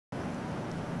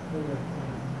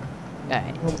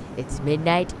Alright, it's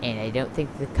midnight, and I don't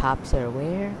think the cops are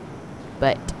aware,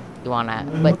 but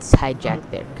let's hijack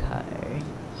their car.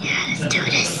 Yeah, let's do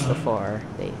this. Before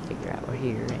they figure out we're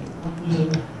here, right?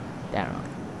 I don't know.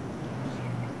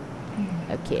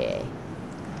 Okay.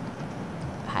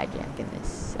 Hijacking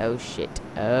this. Oh shit.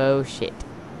 Oh shit.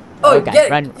 Oh god,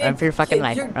 run for your fucking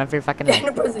life. Run for your fucking life. Get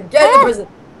in the prison. Get in the prison.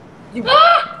 You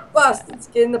bastards,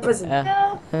 get in the prison.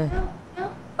 No.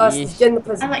 Bastards, get in the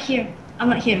prison. I'm not here.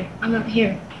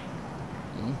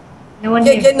 No one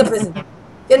here. Get in the prison.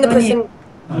 Get in the prison.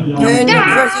 Get in the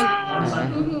prison.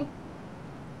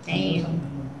 Damn.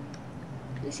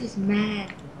 This is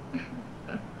mad.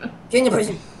 Get in the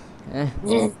prison.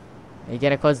 You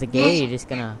gotta close the gate, you're just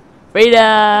gonna...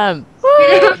 Freedom! Woo!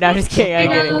 No, I'm just kidding, I'm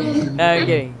kidding. No, I'm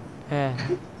kidding. Damn,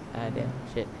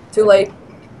 shit. Too late.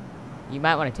 You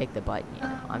might want to take the button, you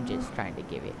know. I'm just trying to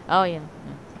give you... Oh, yeah.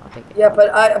 I'll take it. Yeah, but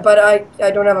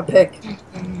I don't have a pick. You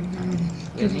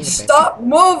don't need a pick. Stop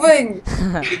moving!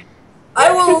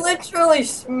 I will literally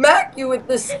smack you with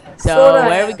this So, sword.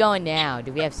 where are we going now?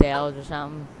 Do we have sales or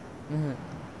something?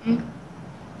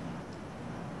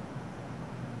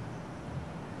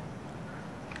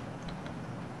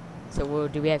 So,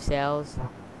 do we have sales?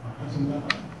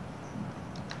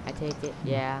 I take it.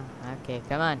 Yeah. Okay,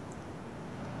 come on.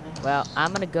 Well,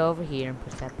 I'm gonna go over here and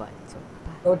push that button. So,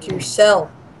 bye. Go to your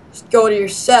cell. Just go to your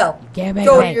cell. You can't make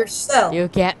Go me. to your cell. You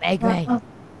can't make me.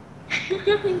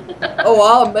 Oh,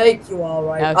 I'll make you all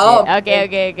right.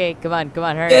 Okay. Come on,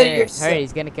 hurry. Get to your cell. Hurry,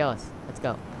 he's gonna kill us. Let's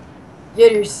go. Get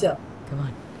to your cell. Come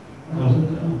on.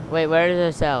 Wait, where's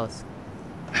our cells?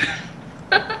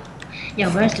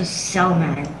 Yeah, where's the cell,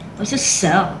 man? Where's the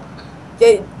cell?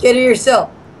 Get to your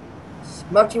cell.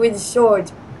 Smack you with the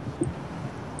sword.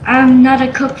 I'm not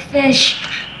a cooked fish.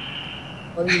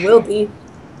 Well, you will be.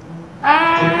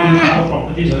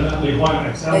 Ah!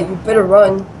 Yeah, you better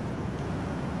run.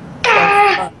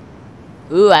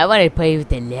 Ooh, I want to play with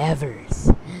the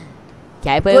levers.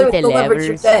 Can I play with the levers?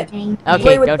 You're dead. Okay,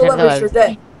 Play with don't the touch the levers,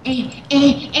 levers. you're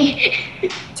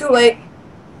dead. Too late.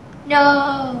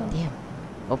 No. Damn.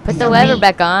 Well, put the lever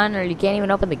back on, or you can't even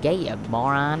open the gate, you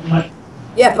moron.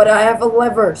 Yeah, but I have a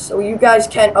lever, so you guys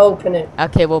can't open it.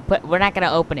 Okay, well, we're not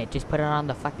gonna open it. Just put it on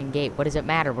the fucking gate. What does it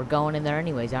matter? We're going in there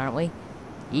anyways, aren't we?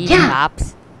 Easy, Yeah.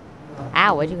 cops.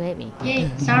 Ow, why'd you hit me?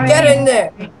 Yay, sorry. Get in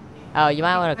there. Oh, you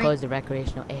might want to close the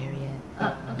recreational area.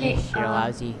 Okay. You're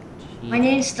lousy. My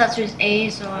name starts with A,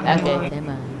 so I'm Okay, never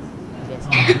mind. Yes.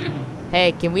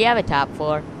 Hey, can we have a top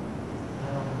floor?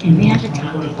 Can we have the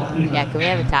top? Yeah, can we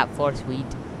have a top floor suite?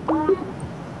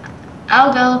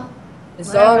 I'll go.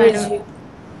 As long as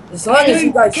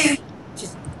you guys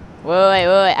just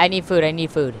Wait, I need food, You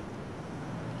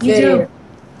get too. here.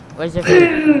 Where's the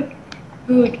food?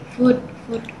 Food.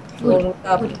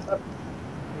 Up.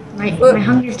 My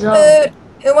hunger is low. Food.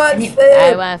 Who wants food?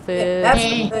 I want food. That's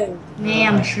Hey. the food. Me,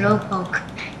 I'm a slowpoke.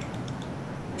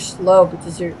 You're slow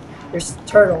because you're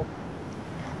turtle.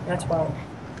 That's why.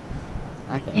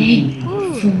 Okay. Hey.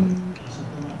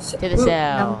 So, To the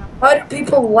cell. why do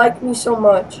people like me so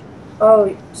much?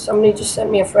 Oh, somebody just sent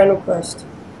me a friend request.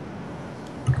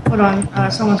 Hold on,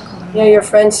 someone's calling Yeah, me. your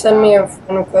friend sent me a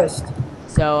friend request.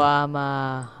 So,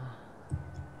 are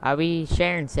we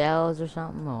sharing cells or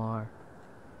something, or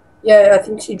Yeah, I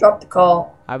think she dropped the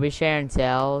call. are we sharing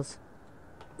cells?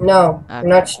 No, Okay. we're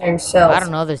not sharing cells. I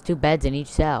don't know. There's 2 beds in each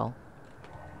cell.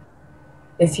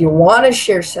 If you want to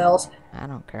share cells, I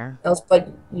don't care. but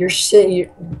you're sitting.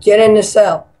 You get in the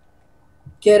cell.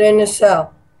 Get in the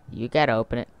cell. You gotta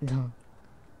open it.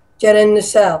 Get in the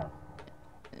cell.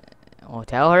 Well,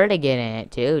 tell her to get in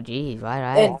it too. Jeez, why do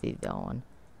I have to be the one?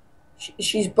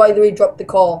 She's, by the way, dropped the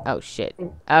call. Oh shit.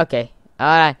 Okay.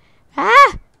 Alright.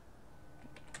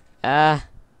 Ah!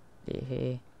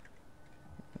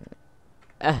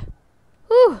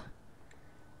 Whew.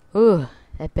 Whew.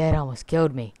 That bed almost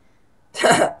killed me.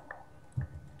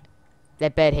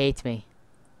 That bed hates me.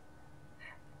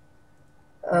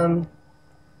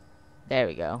 There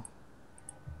we go.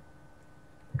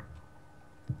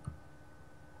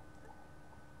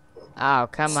 Oh,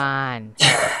 come on.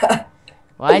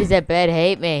 Why does that bed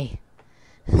hate me?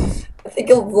 I think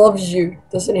it loves you.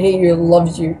 Doesn't hate you, it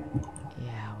loves you.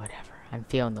 Yeah, whatever. I'm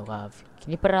feeling the love.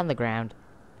 Can you put it on the ground?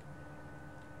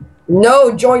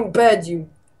 No joint beds, you.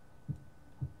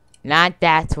 Not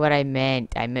that's what I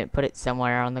meant. I meant put it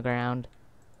somewhere on the ground.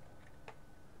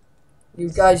 You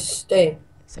guys stay.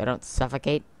 So I don't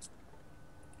suffocate.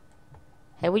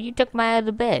 Hey, well, you took my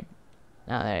other bed.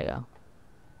 Oh, there you go.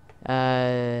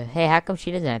 Hey, how come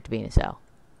she doesn't have to be in a cell?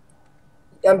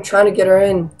 I'm trying to get her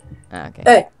in.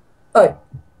 Okay. Hey.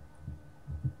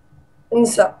 In the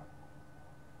cell.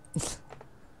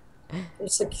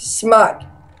 It's like smack.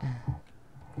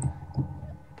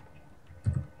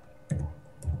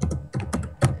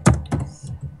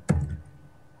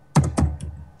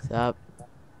 What's up?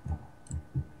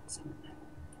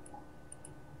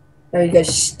 Now you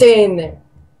guys stay in there.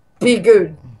 Be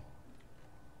good.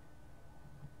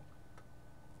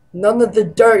 None of the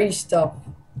dirty stuff.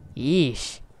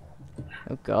 Yeesh.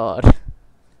 Oh god.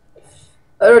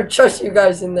 I don't trust you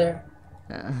guys in there.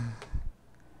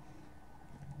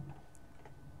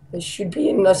 There should be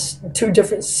in us two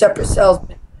different separate cells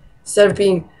instead of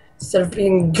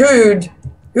being good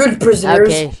prisoners.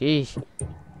 Okay, sheesh.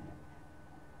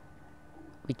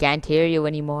 We can't hear you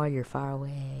anymore. You're far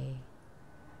away.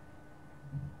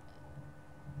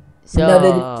 None of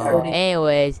the So, dirty.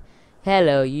 anyways,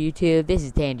 hello YouTube. This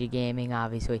is TangiGaming,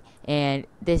 obviously, and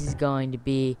this is going to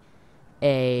be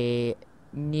a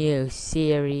new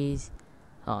series.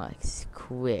 Oh,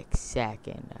 quick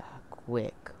second.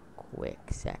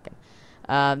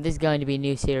 This is going to be a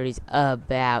new series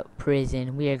about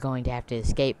prison. We are going to have to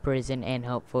escape prison and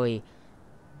hopefully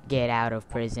get out of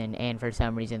prison. And for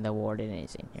some reason, the warden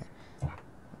is in here.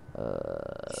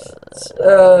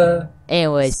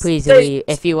 Anyways, please leave.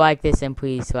 If you like this, then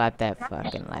please slap that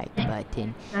fucking like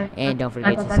button. And don't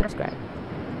forget to subscribe.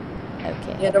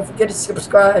 Okay. Yeah, don't forget to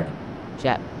subscribe.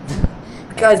 Shut up.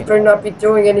 You guys better not be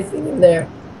doing anything in there.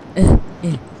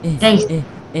 Guys.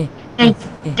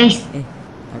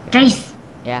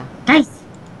 Yeah. Guys.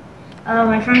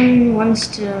 My friend wants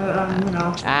to, you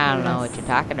know. I don't know what you're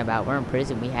talking about. We're in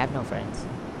prison. We have no friends.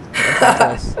 Listen to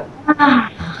us.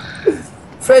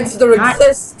 Friends don't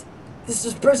exist. This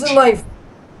is prison life.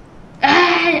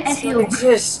 I It feel. don't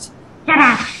exist. Shut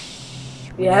up.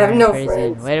 We have no Prison.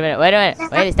 friends. Wait a minute.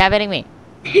 Wait, stop hitting me.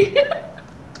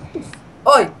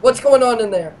 Oi, what's going on in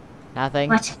there? Nothing.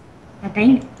 What?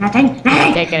 Nothing.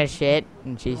 I'm taking a shit,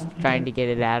 and she's trying to get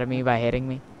it out of me by hitting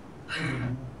me.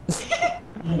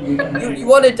 You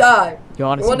want to die? You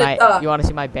want to You see wanna my? die. You want to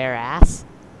see my bare ass?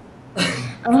 I'm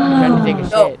trying to take a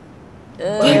No. shit.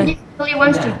 He really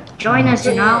wants to join us,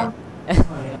 you know.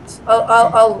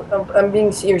 I'm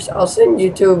being serious. I'll send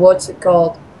you to what's it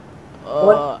called?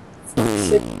 The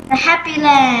Happy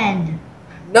Land.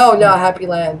 No, not Happy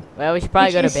Land. Well, we should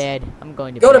probably go to Which is- bed. I'm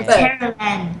going to Go to bed. bed.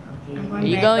 Terrorland. Are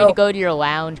you going to go to your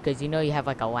lounge? Because you know you have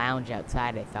like a lounge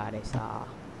outside. I thought I saw.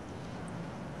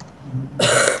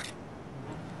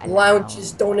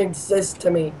 Lounges don't exist to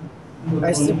me.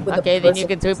 I sleep with Okay, a then you person.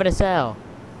 can sleep in a cell.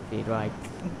 If you'd like.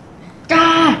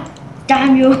 Ah,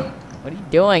 damn you. What are you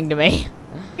doing to me?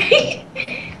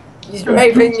 He's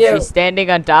raping you. She's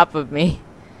standing on top of me.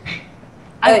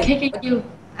 I'm Hey. kicking you.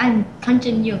 I'm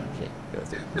punching you. Shit, go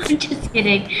sleep. I'm just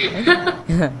kidding.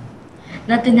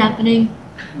 Nothing happening.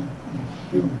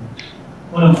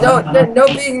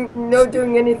 No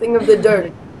doing anything of the dirty.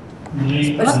 What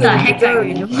Especially the with heck the are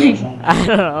you dirty. doing? I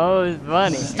don't know. It was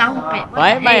funny. Stop it. What Why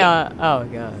the am I heck? on? Oh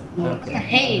god. What the Okay.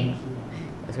 hey?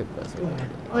 Let's go.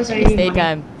 Oh, sorry. Stay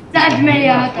time. That's me.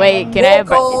 Wait, can I have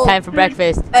Roll call. time for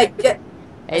breakfast? Hey, get.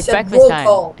 Hey, it's said breakfast roll time.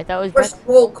 call. I thought it was First breakfast.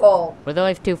 roll call. We're the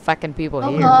only two fucking people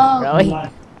Roll here. call. Really?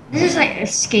 This is like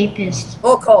escapist.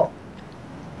 Roll call.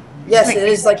 Yes, Like- it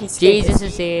is like Jesus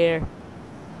is here.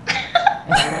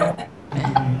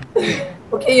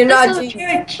 Okay, you're not Let's go to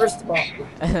Jesus. church. First of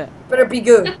all, better be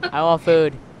good. I want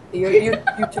food. You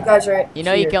two guys are. You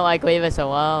know you here. can like leave us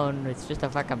alone. It's just a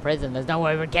fucking prison. There's no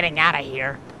way we're getting out of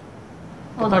here.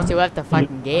 Of Hold course on. you left the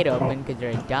fucking gate open because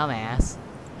you're a dumbass.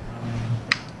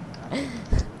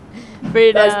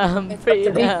 Freedom, You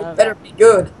freedom. better be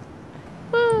good.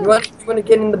 You want to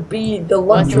get in the Well,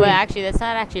 luxury. actually, that's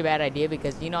not actually a bad idea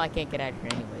because you know I can't get out here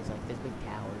anyways. Like there's big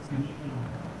towers.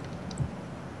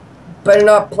 Better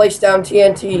not place down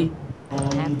TNT. I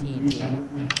have TNT.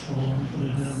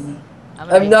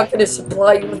 I'm not gonna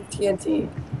supply you with TNT.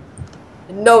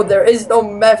 No, there is no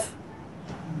meth.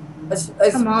 As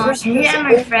Come on, Christmas can you have my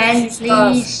always friend, used to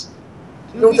us. please?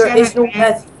 No, Please there have is my no friend.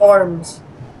 meth farms.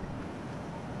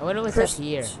 I wonder what's up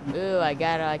here. Ooh, I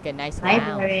got like a nice lounge.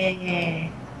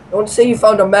 Library. Don't say you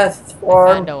found a meth I farm.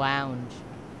 found a lounge.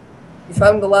 You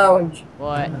found the lounge.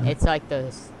 What? It's like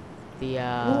the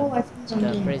Oh, I found the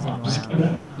something. prison Just lounge.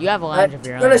 kidding. You have a lounge of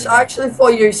your own. Goodness, I actually thought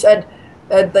you said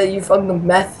that you found the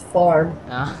meth farm.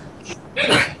 Oh.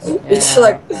 It's Yeah.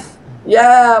 like,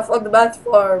 yeah, I found the meth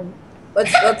farm.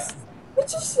 Let's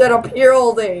just sit up here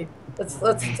all day. Let's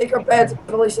take our beds and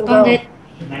play some Found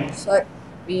down. it. Sec,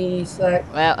 be sec.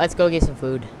 Well, let's go get some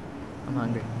food. I'm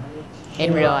hungry.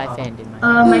 In real life and in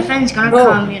my. My friend's gonna No,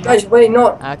 come, you know. guys, wait,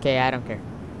 not. Okay, I don't care.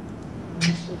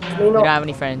 Wait, We don't not. have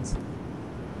any friends.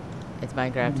 It's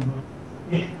Minecraft.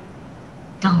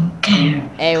 Don't care.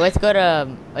 Hey, let's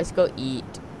go eat.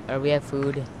 Or we have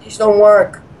food. These don't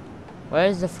work.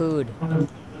 Where's the food?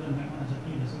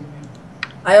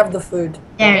 I have the food. Do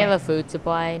we have There. a food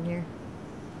supply in here?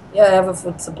 Yeah, I have a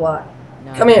food supply.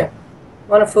 No. Come here.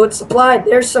 Want a food supply?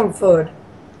 There's some food.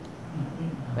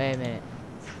 Wait a minute.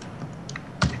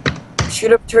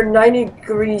 Should have turned 90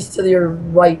 degrees to your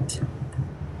right.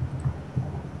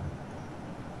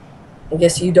 I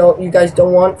guess you guys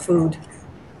don't want food.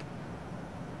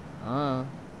 Oh.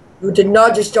 You did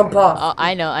not just jump off. Oh,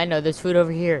 I know. There's food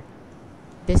over here.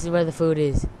 This is where the food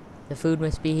is. The food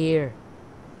must be here.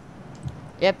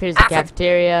 Yep, here's the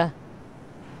cafeteria.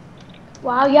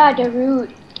 Wow, yeah, the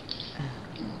root.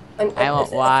 I want I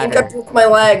think water. I broke my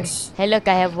legs. Hey, look,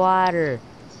 I have water.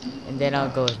 And then I'll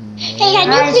go with Hey, milk.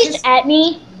 can you please add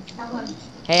me?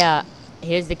 Hey,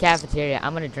 here's the cafeteria.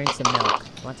 I'm gonna drink some milk.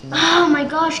 Want some milk? Oh my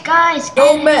gosh, guys.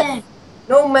 No add meth. it.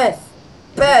 No meth.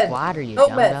 Bad. Water, you No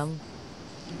dum meth. dum.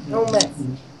 No meth.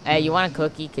 Hey, you want a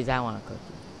cookie? Cause I want a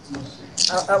cookie.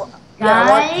 Yeah, I want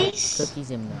Guys, Cookies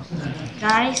and milk.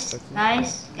 guys,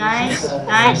 guys, That's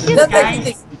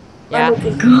guys. Yeah.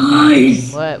 okay.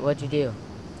 Guys, What'd you do?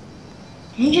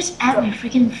 can you just add my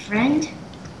freaking friend?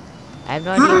 I have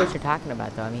no idea what you're talking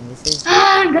about, though. I mean, this is.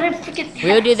 Ah, I'm gonna freaking.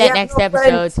 We'll do that Yeah, next no episode.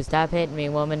 friends. So stop hitting me,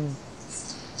 woman.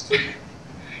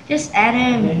 Just add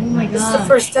him. Oh my This is the god.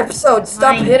 first episode.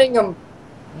 Stop Fine. hitting them.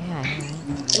 Yeah.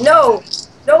 No.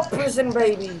 No prison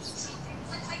babies.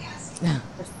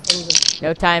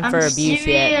 No time for I'm abuse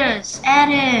yet. serious. Add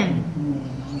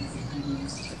him.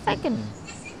 If I can.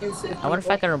 I wonder if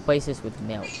I can replace this with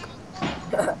milk.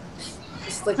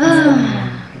 Just like,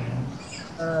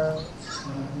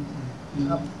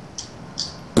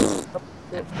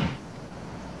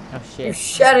 Oh you shit.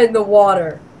 shat in the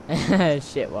water.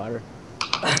 Shit water.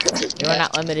 You are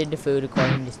not limited to food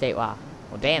according to state law.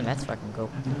 Well, damn, that's fucking cool.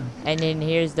 And then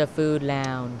here's the food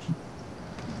lounge.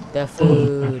 The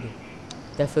food.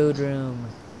 The food room.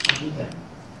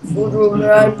 Food room,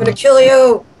 I'm gonna kill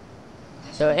you.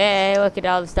 So, hey, look at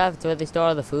all the stuff. It's where they store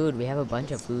all the food. We have a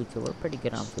bunch of food, so we're pretty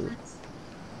good on food.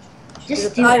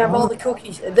 Just do I have all the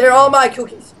cookies. They're all my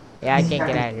cookies. Yeah, I can't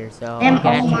get out of here, so Them get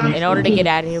out- all my in order to get cookies.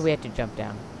 out of here, we have to jump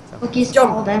down. So, cookies.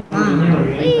 Jump. All them.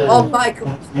 Ah. All my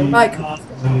cookies. They're my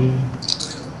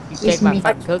cookies. you take my me.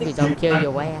 fucking cookies, I'll kill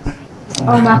your ass.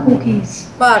 All my cookies.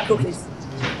 My cookies.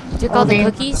 You took all the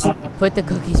cookies? Put the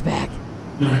cookies back.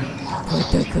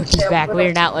 Put the cookies Yeah, back. put We're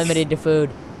them- not limited to food,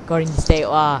 according to state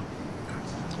law.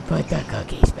 Put the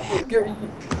cookies back.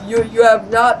 You have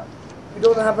not. You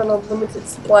don't have an unlimited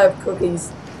supply of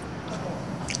cookies.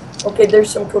 Okay, there's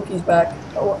some cookies back.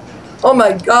 Oh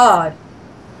my god.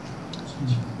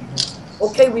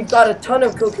 Okay, we've got a ton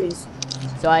of cookies.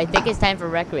 So I think it's time for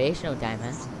recreational time,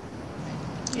 huh?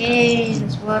 Yay,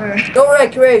 there's water. No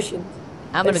recreation.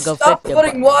 I'm gonna And go stop flip the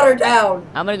putting water down.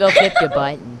 I'm gonna go flip the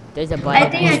button. There's a I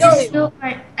button. think I just spilled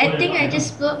my. I think I just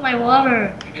spilled my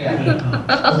water.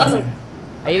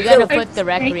 Are you gonna flip the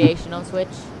recreational switch?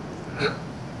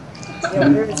 Yeah,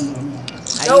 there's-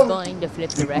 Are No. you going to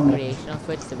flip the recreational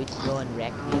switch so we can go in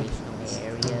recreational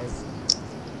areas?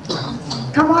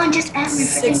 Come on, just add my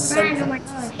Six freaking friend. Oh my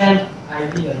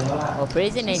gosh. Well,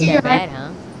 prison ain't that bad, huh?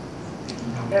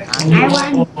 I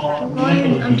want to go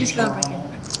in. I'm just gonna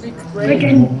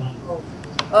freaking.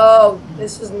 Oh,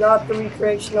 this is not the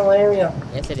recreational area.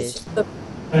 Yes, it This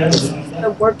is. is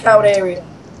the workout area.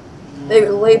 They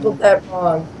labeled that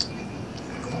wrong.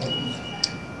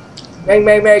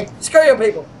 Bang. Screw you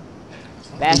people.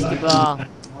 Basketball.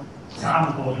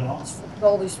 Let's flip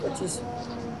all these switches.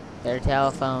 Their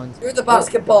telephones. You're the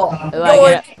basketball. Oh,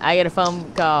 Go I get a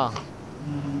phone call.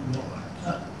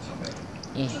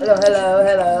 Yeah.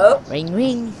 Hello. Ring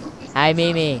ring. Hi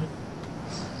Mimi.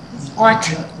 What?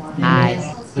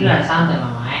 Hi.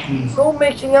 No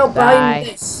making out Bye. behind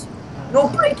this. No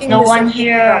breaking No this. one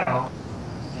here. Oh.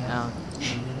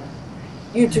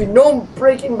 You two, no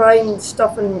breaking behind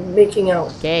stuff and making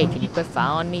out. Okay, can you quit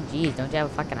following me? Jeez, don't you have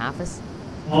a fucking office?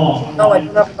 No, I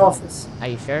don't have an office. Are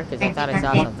you sure? Because I thought I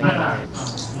saw something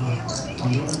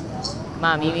weird. Come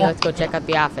on, Mimi, let's go check out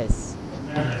the office.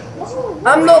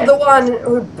 I'm not the one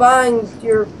who banged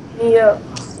your me up.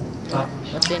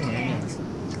 What's in here anyways?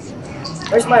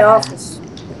 Where's my office?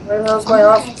 Where the hell's my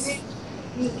office?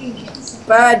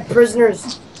 Bad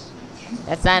prisoners.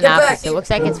 That's not an Get back office. It here. looks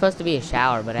like it's supposed to be a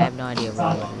shower, but I have no idea really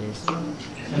what it is.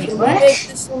 Can we make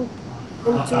this into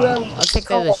Looks like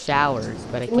they're the showers,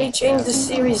 but I Can we can't change tell. the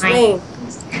series name?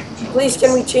 Please,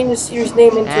 can we change the series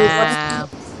name into Now.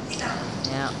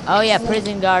 Now. Oh yeah,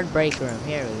 prison guard break room.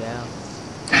 Here we go.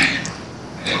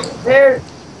 there?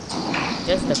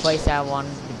 Just the place I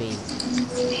wanted to be.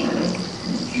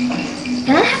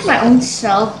 Can I have my own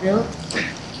cell built?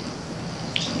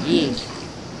 Yeesh.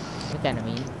 What kind of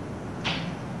mean?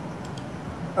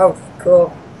 Oh,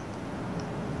 cool.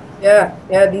 Yeah,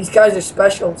 these guys are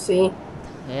special, see?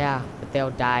 Yeah, but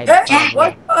they'll die. Hey, Jack,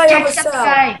 what? I have a Jack's up the cell.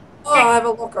 guy. Oh, I have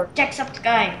a looker. Jack's up the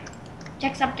guy.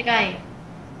 Jack's up the guy.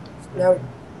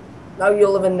 Now you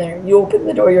live in there. You open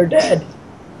the door, you're dead.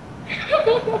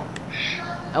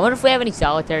 I wonder if we have any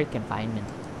solitary confinement.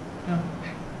 No.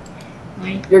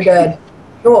 Why? You're dead.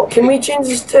 No, can we change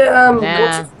this to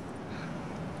Nah.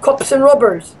 cups and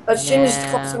rubbers? Let's change this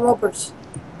to cups Nah. and rubbers.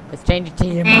 Let's change it to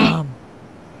your mom.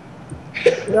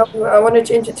 No, I want to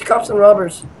change it to cups and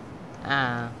rubbers.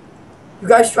 You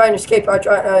guys try and escape. I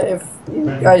try if you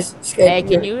guys escape. Hey,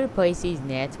 can you replace these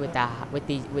nets with the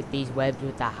these webs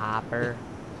with the hopper?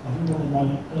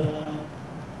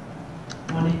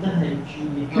 Can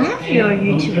I have your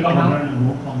YouTube account?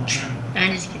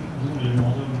 I'm just kidding.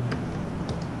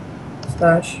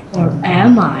 Stash. Or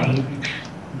am I?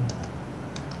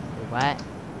 What?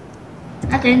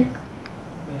 Nothing.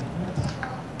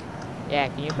 Yeah,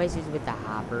 can you replace these with the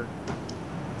hopper?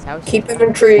 Keep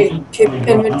inventory. Keep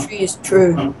inventory is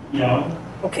true.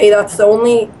 Okay, that's the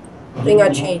only thing I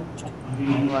changed.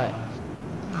 What?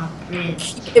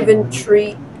 Keep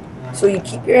inventory. So you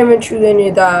keep your inventory, then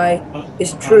you die.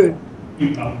 Is true.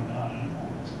 Yeah,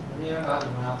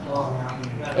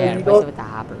 replace it with the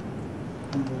hopper.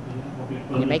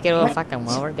 You make it a little fucking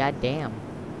lower, goddamn.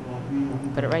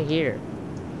 Put it right here.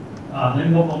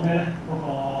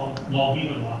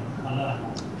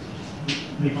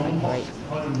 Right.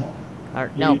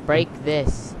 Or, no, break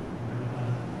this.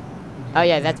 Oh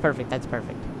yeah, that's perfect. That's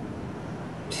perfect.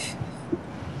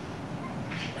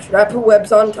 Should I put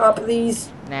webs on top of these?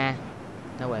 Nah,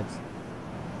 no webs.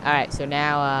 All right, so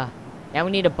now now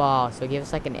we need a ball. So give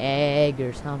us like an egg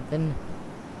or something.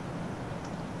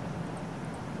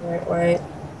 Wait.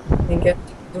 Let me get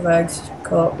the eggs.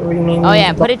 Rename. Oh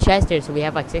yeah, put a chest here so we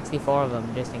have like 64 of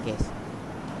them just in case.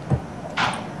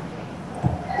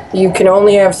 You can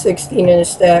only have 16 in a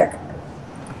stack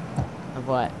Of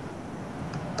what?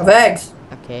 of eggs.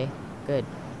 Okay, good.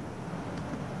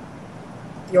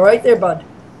 You're right there, bud.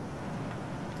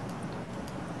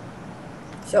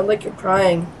 Sound like you're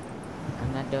crying.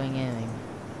 I'm not doing anything.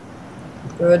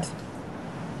 Good.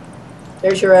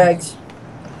 There's your eggs.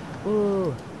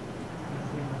 Ooh.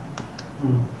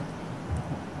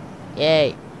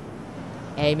 Yay.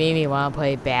 Hey Mimi, wanna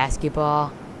play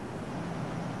basketball?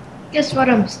 Guess what?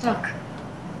 I'm stuck.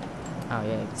 Oh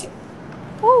yeah.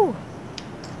 Woo!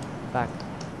 Fuck.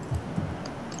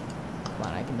 Come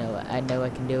on, I know I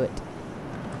can do it.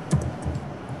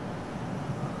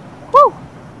 Woo!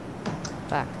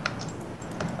 Fuck.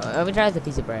 Oh, let me try the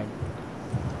piece of bread.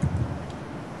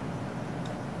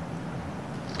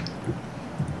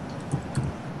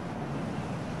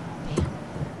 Damn.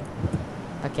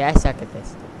 Okay, I suck at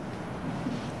this.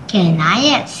 Can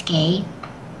I escape?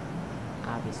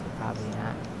 Obviously, probably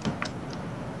not.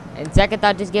 And second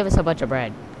thought, just give us a bunch of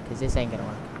bread, because this ain't gonna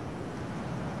work.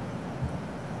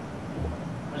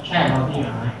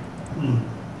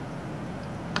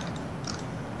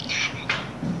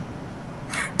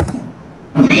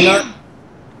 You know,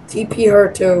 TP her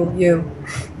to you.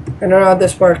 I don't know how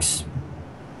this works.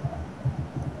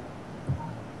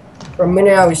 For a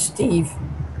minute I was Steve.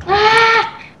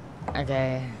 Ah!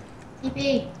 Okay.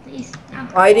 TP, please. No.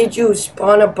 Why did you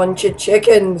spawn a bunch of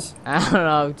chickens? I don't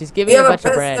know, just give We me a have a bunch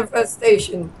of pest bread.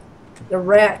 infestation. The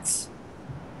rats.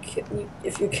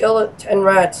 If you kill 10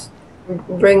 rats,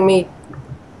 bring meat.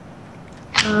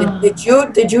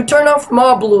 Did you turn off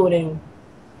mob looting?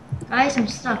 Guys, I'm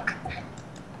stuck.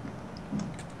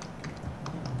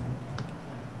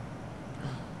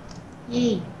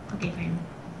 Yay. Okay, fine.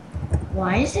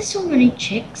 Why is there so many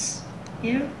chicks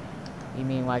here? You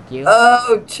mean like you?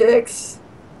 Oh, chicks.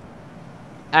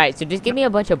 Alright, so just give me a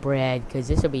bunch of bread, because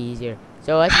this will be easier.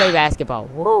 So let's play basketball.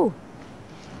 Woo!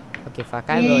 Okay, fuck,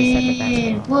 I really suck at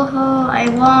Yay. basketball. Woohoo, I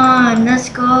won. Let's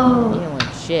You go. don't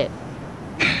win shit.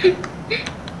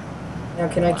 Now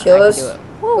can I kill can us? do it.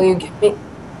 Will you give me?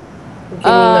 Give me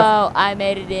enough. Oh, I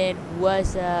made it in.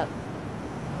 What's up?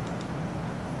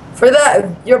 For that,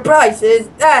 your price is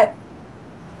that.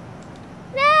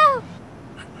 No!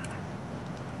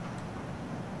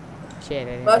 Shit,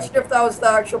 I didn't Not make sure it. if that was the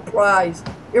actual prize.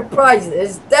 Your prize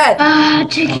is dead. Ah,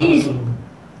 chickies.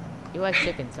 You like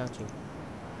chickens, don't you?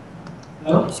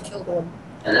 Just killed one.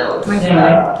 Hello. My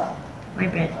bad. My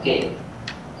bad. Okay.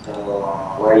 So,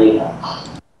 where are you now?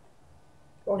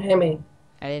 Don't hit me.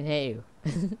 I didn't hit you.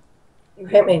 You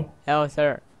hit me. Oh,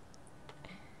 sir.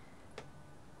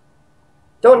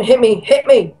 Don't hit me. Hit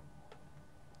me.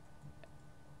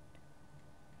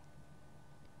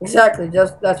 Exactly.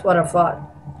 That's what I thought.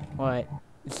 What?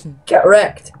 Get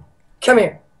wrecked. Come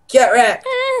here. Get wrecked.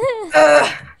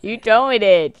 You told me to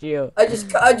hit you. I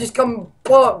just come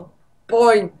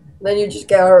boing. Then you just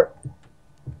get hurt.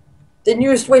 The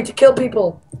newest way to kill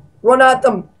people. Run at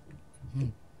them.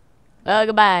 Well,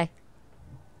 goodbye.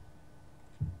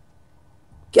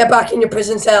 Get back in your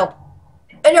prison cell.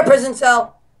 In your prison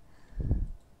cell.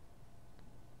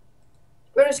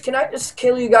 Can I just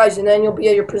kill you guys and then you'll be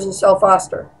at your prison cell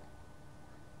faster?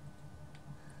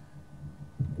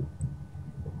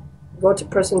 Go to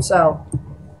prison cell.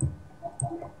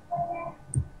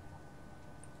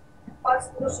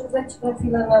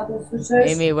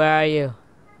 Amy, where are you?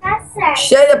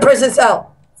 Stay in the prison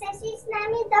cell.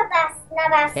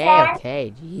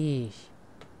 Okay, jeez.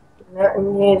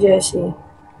 Yeah, Jesse.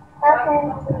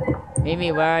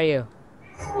 Mimi, where are you?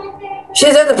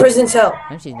 She's in the prison cell.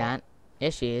 No, she's not.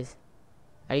 Yes, she is.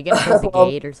 Are you gonna close the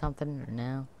gate or something, or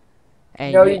no?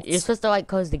 And No, you're supposed to like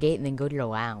close the gate and then go to your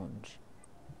lounge.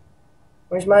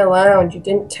 Where's my lounge? You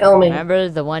didn't tell me. Remember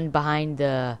the one behind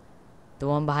the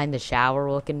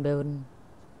shower looking building?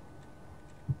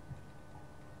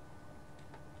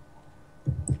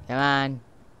 Come on.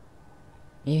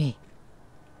 Mimi.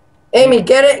 Amy,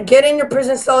 get in your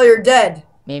prison cell or you're dead.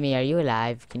 Mimi, are you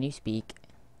alive? Can you speak?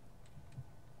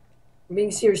 I'm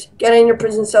being serious. Get in your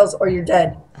prison cells or you're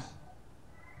dead.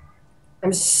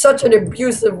 I'm such an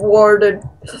abusive warden.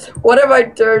 What have I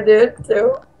turned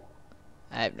into?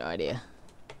 I have no idea.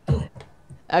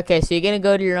 Okay, so you're gonna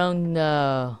go to your own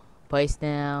place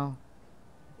now?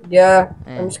 Yeah,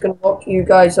 I'm just gonna lock you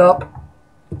guys up.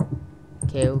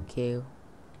 Okay.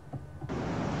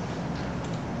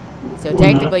 So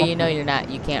technically, you know you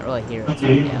can't really hear us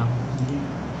right now.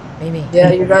 Maybe.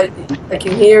 Yeah, you guys, I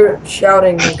can hear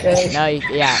shouting, okay? No,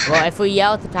 yeah. Well, if we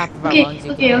yell at the top of our lungs,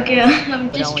 you can. Okay. I'm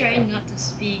But just only trying then. not to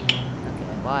speak. Okay,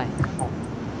 why?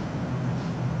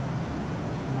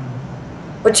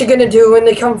 What you gonna do when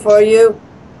they come for you?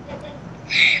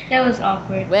 That was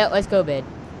awkward. Well, let's go bed.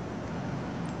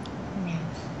 Yeah,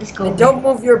 let's go. And don't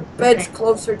move your beds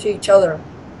closer to each other.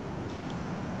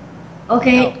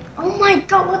 Okay. Oh my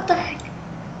god, what the heck?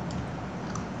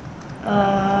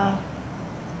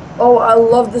 Oh, I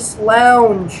love this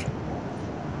lounge.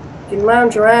 You can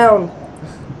lounge around.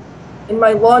 In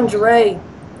my lingerie.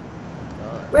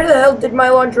 Where the hell did my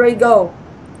lingerie go?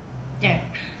 There.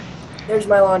 There's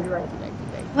my lingerie.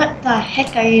 What the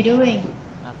heck are you doing?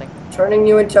 Nothing. Turning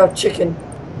you into a chicken.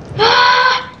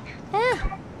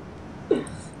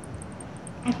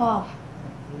 F off.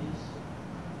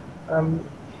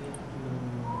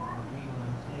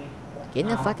 Get in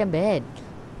the fucking bed.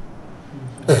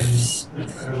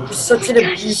 You're such an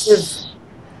abusive.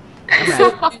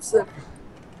 So abusive.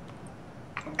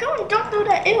 Come on, don't do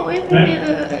that. Ew.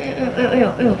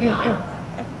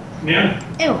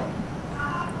 Ew.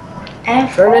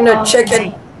 F Turn into a off, chicken.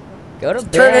 mate. Go to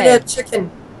Turn into a bed.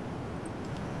 chicken.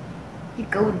 You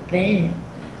go to bed.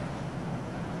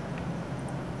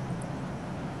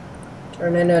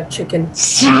 Turn into a chicken.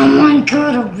 Someone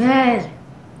go to bed.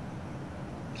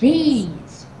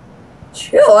 Please.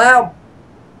 Chill out.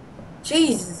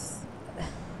 Jesus.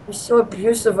 You're so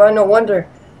abusive. I no wonder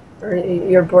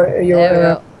your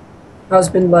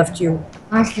husband left you.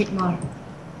 I'll sleep more.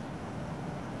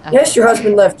 Yes, your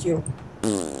husband left you.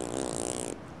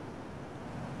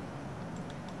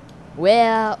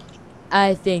 Well,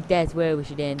 I think that's where we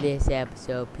should end this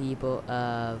episode, people,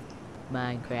 of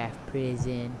Minecraft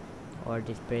Prison, or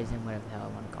just prison, whatever the hell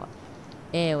I want to call it.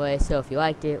 Anyway, so if you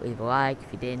liked it, leave a like.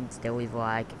 If you didn't, still leave a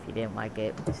like. If you didn't like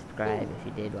it, subscribe. If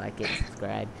you did like it,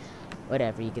 subscribe.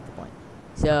 Whatever, you get the point.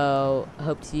 So,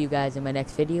 hope to see you guys in my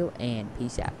next video, and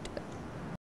peace out.